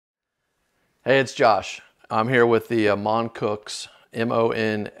Hey, it's Josh. I'm here with the MONXOOK's,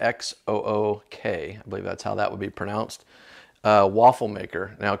 M-O-N-X-O-O-K. I believe that's how that would be pronounced. Waffle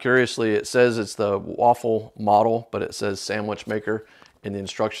maker. Now, curiously, it says it's the waffle model, but it says sandwich maker, and the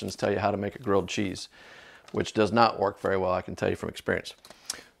instructions tell you how to make a grilled cheese, which does not work very well, I can tell you from experience.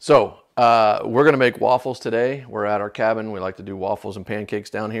 So, we're going to make waffles today. We're at our cabin. We like to do waffles and pancakes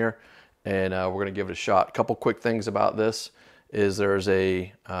down here, and we're going to give it a shot. A couple quick things about this is there's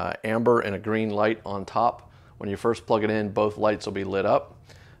a amber and a green light on top. When you first plug it in, both lights will be lit up.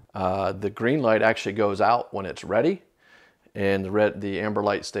 The green light actually goes out when it's ready, and the amber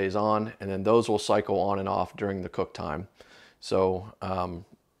light stays on, and then those will cycle on and off during the cook time. So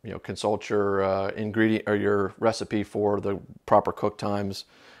consult your ingredient or your recipe for the proper cook times.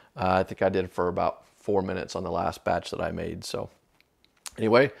 I think I did for about 4 minutes on the last batch that I made. So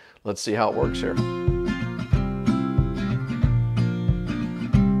anyway, let's see how it works here.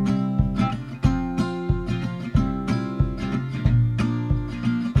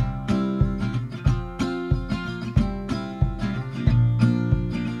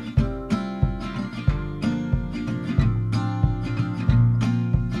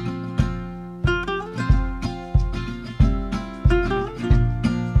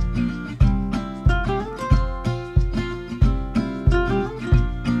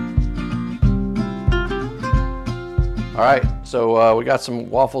 All right, so we got some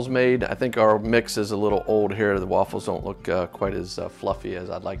waffles made. I think our mix is a little old here. The waffles don't look quite as fluffy as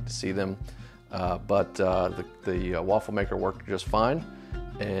I'd like to see them, but the waffle maker worked just fine,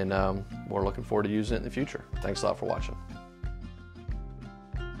 and we're looking forward to using it in the future. Thanks a lot for watching.